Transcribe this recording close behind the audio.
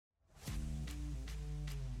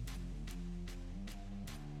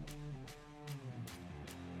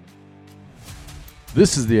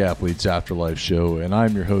This is the Athletes Afterlife Show, and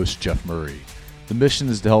I'm your host, Jeff Murray. The mission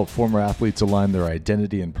is to help former athletes align their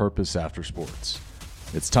identity and purpose after sports.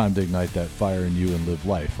 It's time to ignite that fire in you and live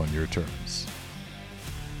life on your terms.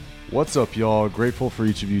 What's up, y'all? Grateful for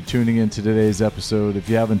each of you tuning in to today's episode. If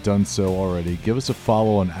you haven't done so already, give us a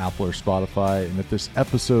follow on Apple or Spotify, and if this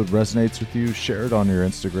episode resonates with you, share it on your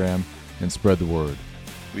Instagram and spread the word.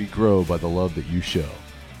 We grow by the love that you show.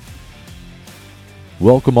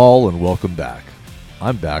 Welcome all and welcome back.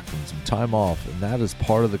 I'm back from some time off, and that is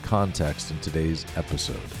part of the context in today's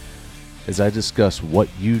episode, as I discuss what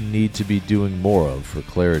you need to be doing more of for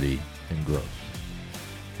clarity and growth.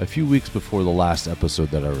 A few weeks before the last episode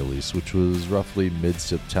that I released, which was roughly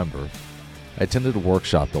mid-September, I attended a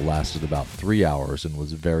workshop that lasted about 3 hours and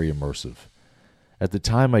was very immersive. At the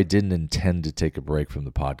time, I didn't intend to take a break from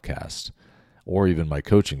the podcast, or even my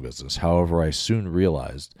coaching business. However, I soon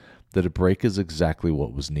realized that a break is exactly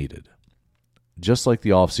what was needed. Just like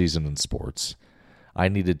the off-season in sports, I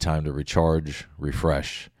needed time to recharge,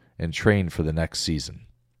 refresh, and train for the next season.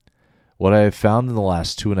 What I have found in the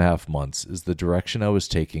last 2.5 months is the direction I was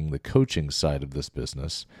taking the coaching side of this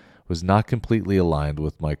business was not completely aligned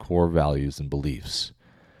with my core values and beliefs.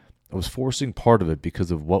 I was forcing part of it because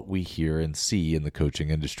of what we hear and see in the coaching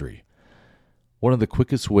industry. One of the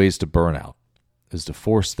quickest ways to burnout is to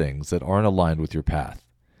force things that aren't aligned with your path.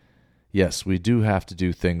 Yes, we do have to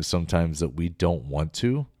do things sometimes that we don't want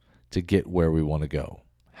to get where we want to go.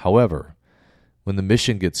 However, when the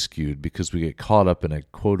mission gets skewed because we get caught up in a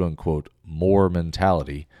quote-unquote more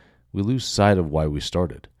mentality, we lose sight of why we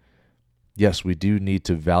started. Yes, we do need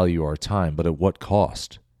to value our time, but at what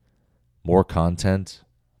cost? More content,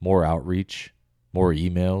 more outreach, more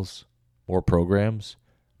emails, more programs,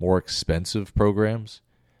 more expensive programs,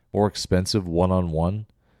 more expensive one-on-one,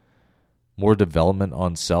 more development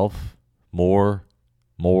on self, more.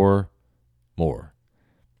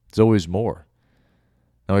 It's always more.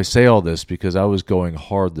 Now, I say all this because I was going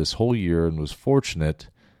hard this whole year and was fortunate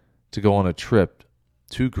to go on a trip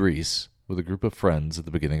to Greece with a group of friends at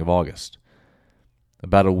the beginning of August.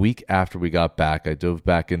 About a week after we got back, I dove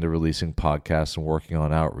back into releasing podcasts and working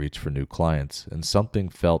on outreach for new clients, and something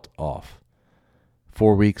felt off.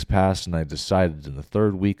 4 weeks passed, and I decided in the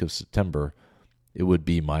third week of September it would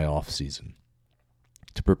be my off season.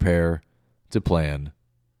 To prepare, to plan,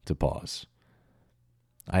 to pause.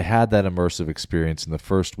 I had that immersive experience in the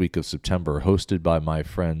first week of September, hosted by my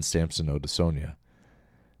friend Samson Odasonia.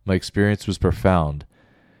 My experience was profound.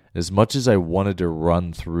 As much as I wanted to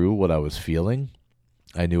run through what I was feeling,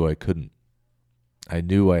 I knew I couldn't. I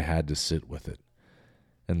knew I had to sit with it.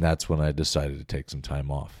 And that's when I decided to take some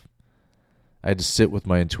time off. I had to sit with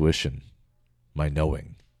my intuition, my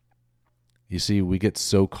knowing. You see, we get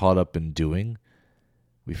so caught up in doing,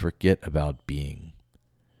 we forget about being.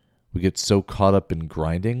 We get so caught up in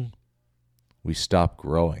grinding, we stop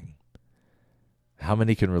growing. How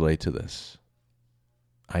many can relate to this?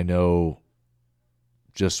 I know,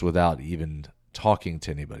 just without even talking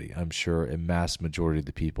to anybody, I'm sure a mass majority of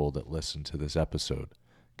the people that listen to this episode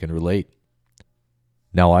can relate.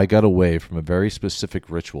 Now, I got away from a very specific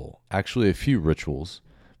ritual, actually a few rituals,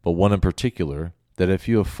 but one in particular that if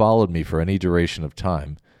you have followed me for any duration of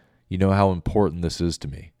time, you know how important this is to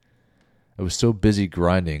me. I was so busy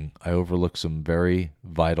grinding, I overlooked some very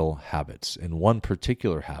vital habits. And one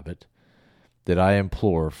particular habit that I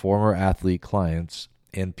implore former athlete clients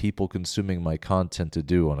and people consuming my content to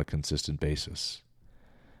do on a consistent basis.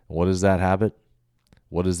 What is that habit?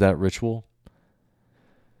 What is that ritual?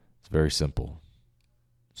 It's very simple.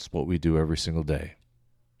 It's what we do every single day.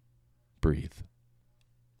 Breathe.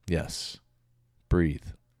 Yes, breathe.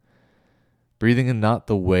 Breathing in not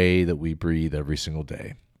the way that we breathe every single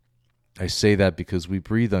day. I say that because we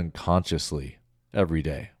breathe unconsciously every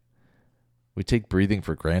day. We take breathing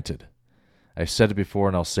for granted. I've said it before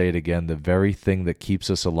and I'll say it again. The very thing that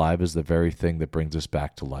keeps us alive is the very thing that brings us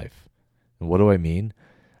back to life. And what do I mean?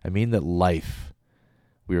 I mean that life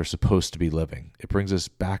we are supposed to be living. It brings us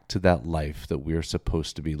back to that life that we are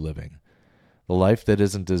supposed to be living. The life that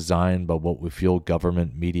isn't designed by what we feel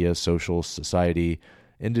government, media, social, society,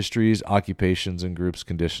 industries, occupations, and groups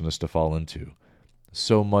condition us to fall into.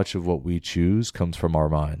 So much of what we choose comes from our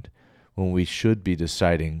mind, when we should be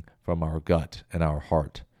deciding from our gut and our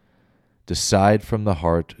heart. Decide from the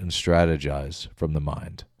heart and strategize from the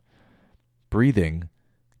mind. Breathing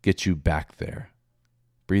gets you back there.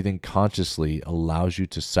 Breathing consciously allows you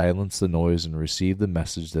to silence the noise and receive the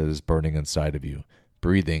message that is burning inside of you.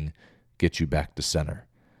 Breathing gets you back to center.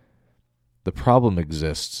 The problem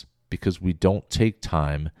exists because we don't take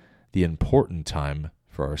time, the important time,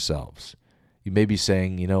 for ourselves. You may be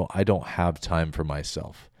saying, I don't have time for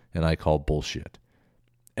myself, and I call bullshit.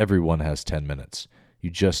 Everyone has 10 minutes. You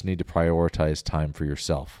just need to prioritize time for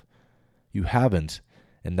yourself. You haven't,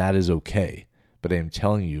 and that is okay. But I am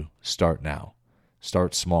telling you, start now.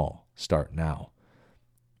 Start small. Start now.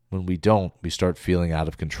 When we don't, we start feeling out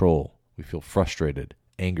of control. We feel frustrated,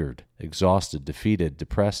 angered, exhausted, defeated,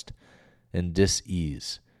 depressed, and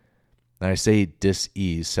dis-ease. Now I say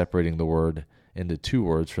dis-ease, separating the word into two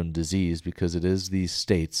words from disease, because it is these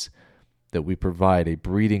states that we provide a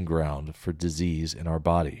breeding ground for disease in our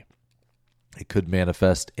body. It could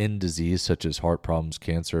manifest in disease such as heart problems,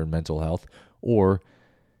 cancer, and mental health, or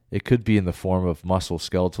it could be in the form of muscle,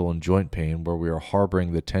 skeletal, and joint pain where we are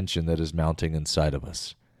harboring the tension that is mounting inside of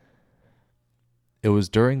us. It was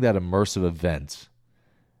during that immersive event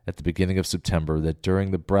at the beginning of September that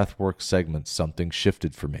during the breathwork segment something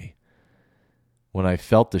shifted for me. When I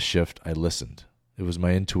felt the shift, I listened. It was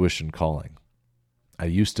my intuition calling. I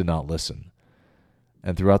used to not listen.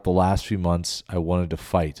 And throughout the last few months, I wanted to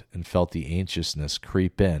fight and felt the anxiousness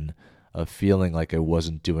creep in of feeling like I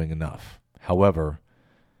wasn't doing enough. However,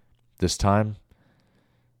 this time,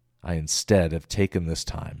 I instead have taken this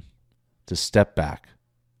time to step back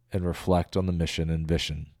and reflect on the mission and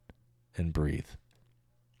vision and breathe.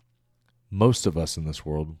 Most of us in this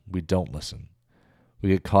world, we don't listen. We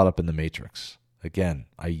get caught up in the matrix. Again,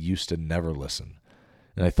 I used to never listen,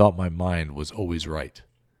 and I thought my mind was always right.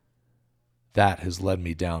 That has led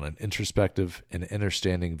me down an introspective and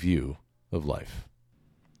understanding view of life.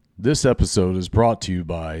 This episode is brought to you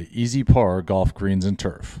by Easy Par Golf Greens and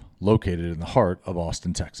Turf, located in the heart of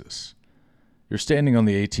Austin, Texas. You're standing on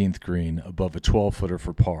the 18th green above a 12-footer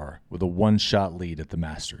for par with a one-shot lead at the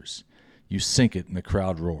Masters. You sink it and the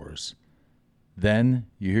crowd roars. Then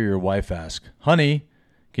you hear your wife ask, "Honey,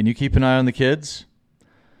 can you keep an eye on the kids?"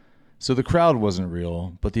 So the crowd wasn't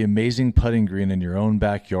real, but the amazing putting green in your own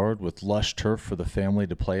backyard with lush turf for the family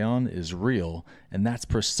to play on is real, and that's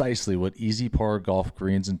precisely what Easy Par Golf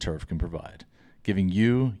Greens and Turf can provide, giving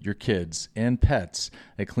you, your kids, and pets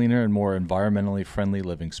a cleaner and more environmentally friendly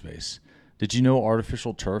living space. Did you know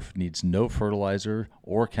artificial turf needs no fertilizer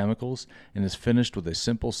or chemicals and is finished with a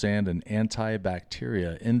simple sand and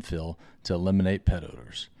antibacteria infill to eliminate pet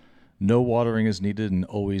odors? No watering is needed and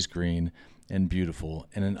always green and beautiful,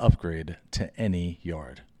 and an upgrade to any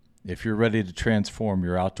yard. If you're ready to transform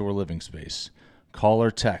your outdoor living space, call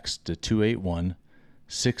or text to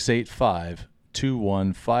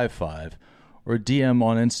 281-685-2155 or DM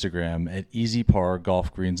on Instagram at Easy Par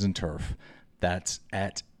Golf Greens and Turf. That's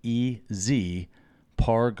at EZ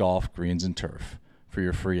Par Golf Greens and Turf for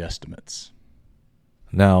your free estimates.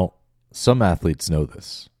 Now, some athletes know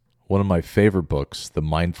this. One of my favorite books, The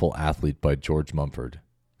Mindful Athlete by George Mumford,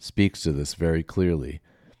 speaks to this very clearly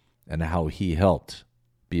and how he helped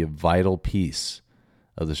be a vital piece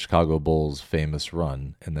of the Chicago Bulls' famous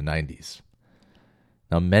run in the 90s.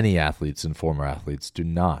 Now, many athletes and former athletes do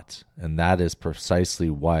not, and that is precisely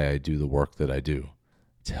why I do the work that I do,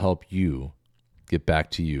 to help you get back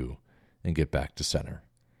to you and get back to center.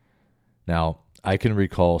 Now, I can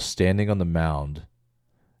recall standing on the mound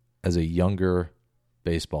as a younger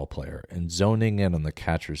baseball player and zoning in on the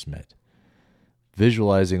catcher's mitt,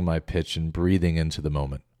 visualizing my pitch and breathing into the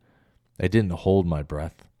moment. I didn't hold my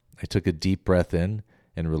breath. I took a deep breath in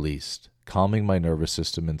and released, calming my nervous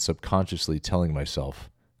system and subconsciously telling myself,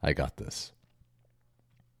 I got this.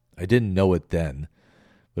 I didn't know it then,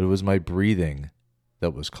 but it was my breathing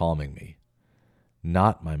that was calming me,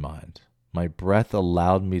 not my mind. My breath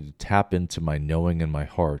allowed me to tap into my knowing in my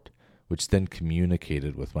heart, which then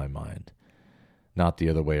communicated with my mind, not the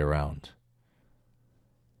other way around.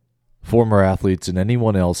 Former athletes and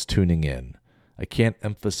anyone else tuning in, I can't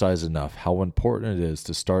emphasize enough how important it is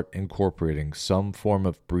to start incorporating some form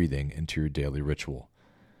of breathing into your daily ritual.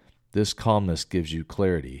 This calmness gives you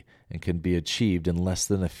clarity and can be achieved in less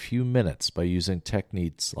than a few minutes by using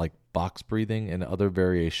techniques like box breathing and other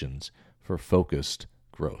variations for focused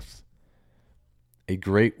growth. A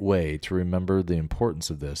great way to remember the importance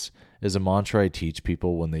of this is a mantra I teach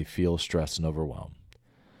people when they feel stressed and overwhelmed.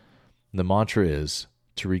 The mantra is,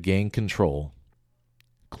 to regain control,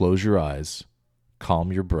 close your eyes,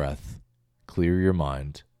 calm your breath, clear your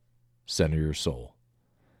mind, center your soul.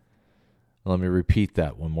 Let me repeat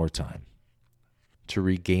that one more time. To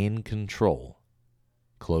regain control,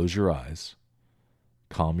 close your eyes,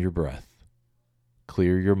 calm your breath,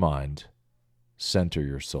 clear your mind, center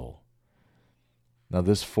your soul. Now,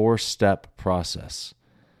 this 4-step process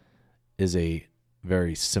is a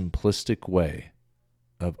very simplistic way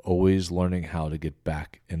of always learning how to get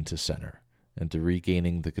back into center and to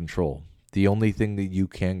regaining the control. The only thing that you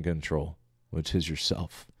can control, which is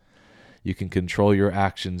yourself. You can control your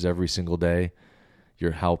actions every single day.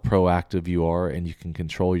 how proactive you are, and you can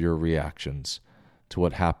control your reactions to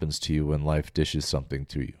what happens to you when life dishes something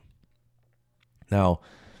to you. Now,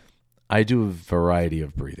 I do a variety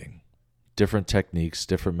of breathing, different techniques,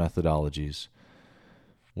 different methodologies.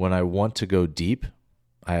 When I want to go deep,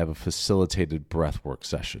 I have a facilitated breathwork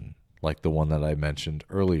session, like the one that I mentioned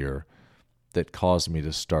earlier, that caused me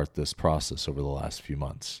to start this process over the last few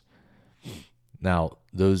months. Now,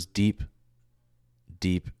 those deep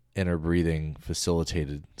inner breathing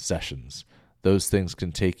facilitated sessions, those things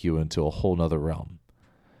can take you into a whole nother realm.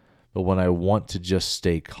 But when I want to just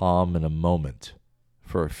stay calm in a moment,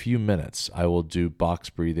 for a few minutes, I will do box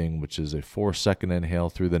breathing, which is a 4-second inhale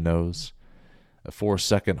through the nose, a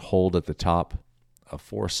 4-second hold at the top, a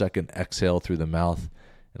 4-second exhale through the mouth,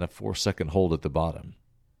 and a 4-second hold at the bottom.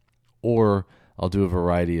 Or I'll do a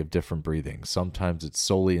variety of different breathing. Sometimes it's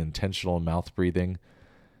solely intentional mouth breathing,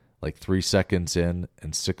 like 3 seconds in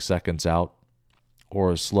and 6 seconds out,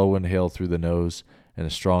 or a slow inhale through the nose and a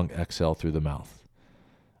strong exhale through the mouth.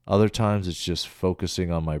 Other times it's just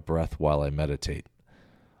focusing on my breath while I meditate.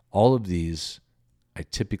 All of these I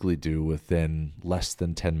typically do within less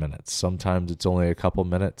than 10 minutes. Sometimes it's only a couple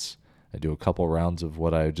minutes. I do a couple rounds of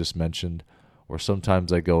what I just mentioned, or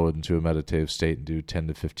sometimes I go into a meditative state and do 10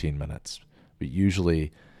 to 15 minutes. But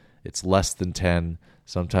usually it's less than 10.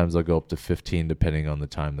 Sometimes I'll go up to 15 depending on the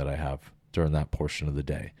time that I have during that portion of the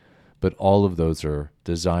day. But all of those are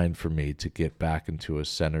designed for me to get back into a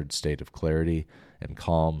centered state of clarity and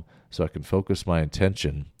calm so I can focus my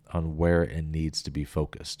attention on where it needs to be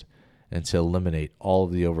focused and to eliminate all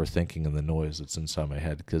of the overthinking and the noise that's inside my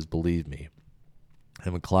head. Because believe me,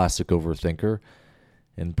 I'm a classic overthinker,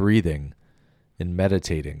 and breathing and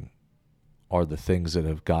meditating are the things that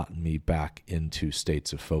have gotten me back into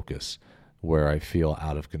states of focus where I feel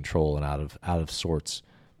out of control and out of sorts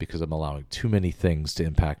because I'm allowing too many things to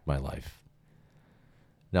impact my life.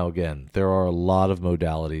 Now, again, there are a lot of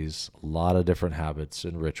modalities, a lot of different habits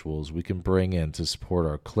and rituals we can bring in to support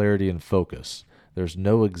our clarity and focus. There's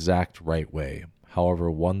no exact right way. However,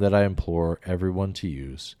 one that I implore everyone to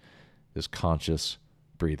use is conscious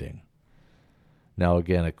breathing. Now,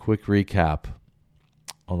 again, a quick recap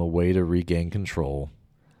on the way to regain control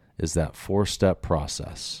is that 4-step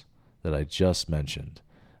process that I just mentioned.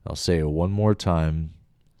 I'll say it one more time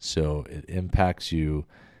so it impacts you,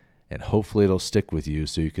 and hopefully it'll stick with you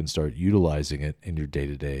so you can start utilizing it in your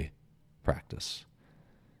day-to-day practice.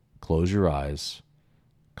 Close your eyes,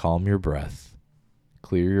 calm your breath,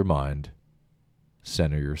 clear your mind,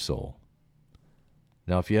 center your soul.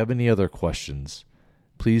 Now, if you have any other questions,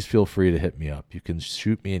 please feel free to hit me up. You can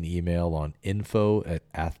shoot me an email on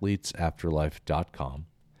info@athletesafterlife.com.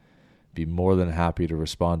 Be more than happy to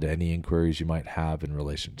respond to any inquiries you might have in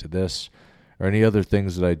relation to this or any other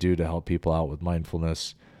things that I do to help people out with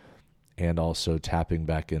mindfulness and also tapping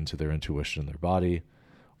back into their intuition in their body.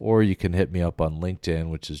 Or you can hit me up on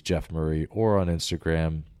LinkedIn, which is Jeff Murray, or on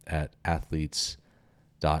Instagram at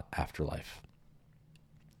athletes.afterlife.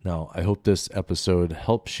 Now, I hope this episode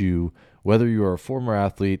helps you, whether you are a former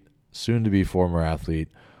athlete, soon to be former athlete,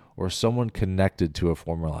 or someone connected to a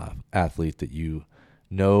former athlete that you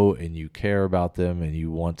know and you care about them and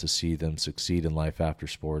you want to see them succeed in life after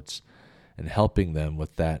sports, and helping them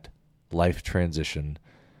with that life transition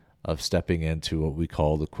of stepping into what we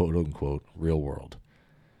call the quote-unquote real world.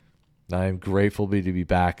 I am grateful to be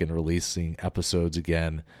back and releasing episodes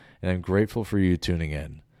again, and I'm grateful for you tuning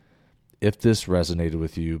in. If this resonated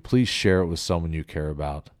with you, please share it with someone you care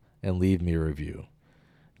about and leave me a review.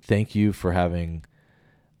 Thank you for having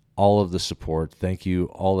all of the support. Thank you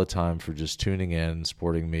all the time for just tuning in,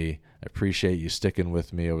 supporting me. I appreciate you sticking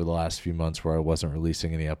with me over the last few months where I wasn't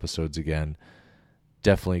releasing any episodes again.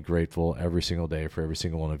 Definitely grateful every single day for every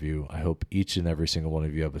single one of you. I hope each and every single one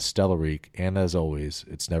of you have a stellar week. And as always,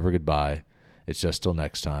 it's never goodbye. It's just till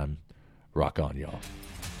next time. Rock on, y'all.